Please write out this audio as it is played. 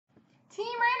Team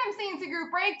Random C&C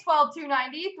Group Break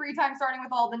 12-290. 3 times starting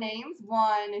with all the names.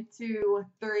 1, 2,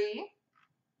 3.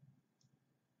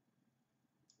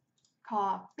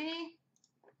 Copy.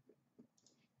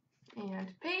 And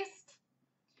paste.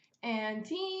 And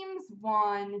teams.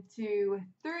 1, 2,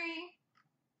 3.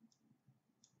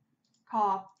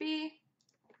 Copy.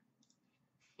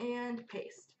 And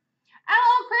paste.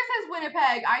 LL Chris has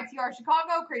Winnipeg, ITR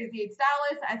Chicago, Crazy 8s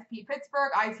Dallas, SP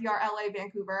Pittsburgh, ITR LA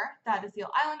Vancouver, Data Seal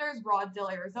Islanders, Rod Dill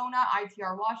Arizona,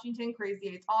 ITR Washington, Crazy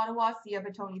 8s Ottawa, Sia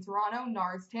Batoni Toronto,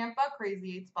 Nars Tampa,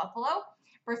 Crazy 8s Buffalo,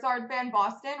 Broussard Fan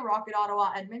Boston, Rocket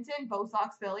Ottawa Edmonton, Bo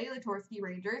Sox Philly, Latorsky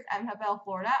Rangers, MFL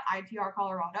Florida, ITR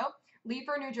Colorado,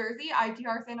 Leafer New Jersey,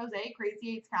 ITR San Jose,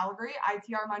 Crazy 8s Calgary,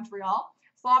 ITR Montreal,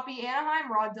 Sloppy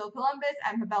Anaheim, Rod Dill Columbus,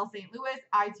 MFL St. Louis,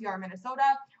 ITR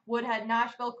Minnesota, Woodhead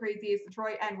Nashville, Crazy 8s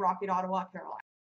Detroit, and Rocket Ottawa Carolina.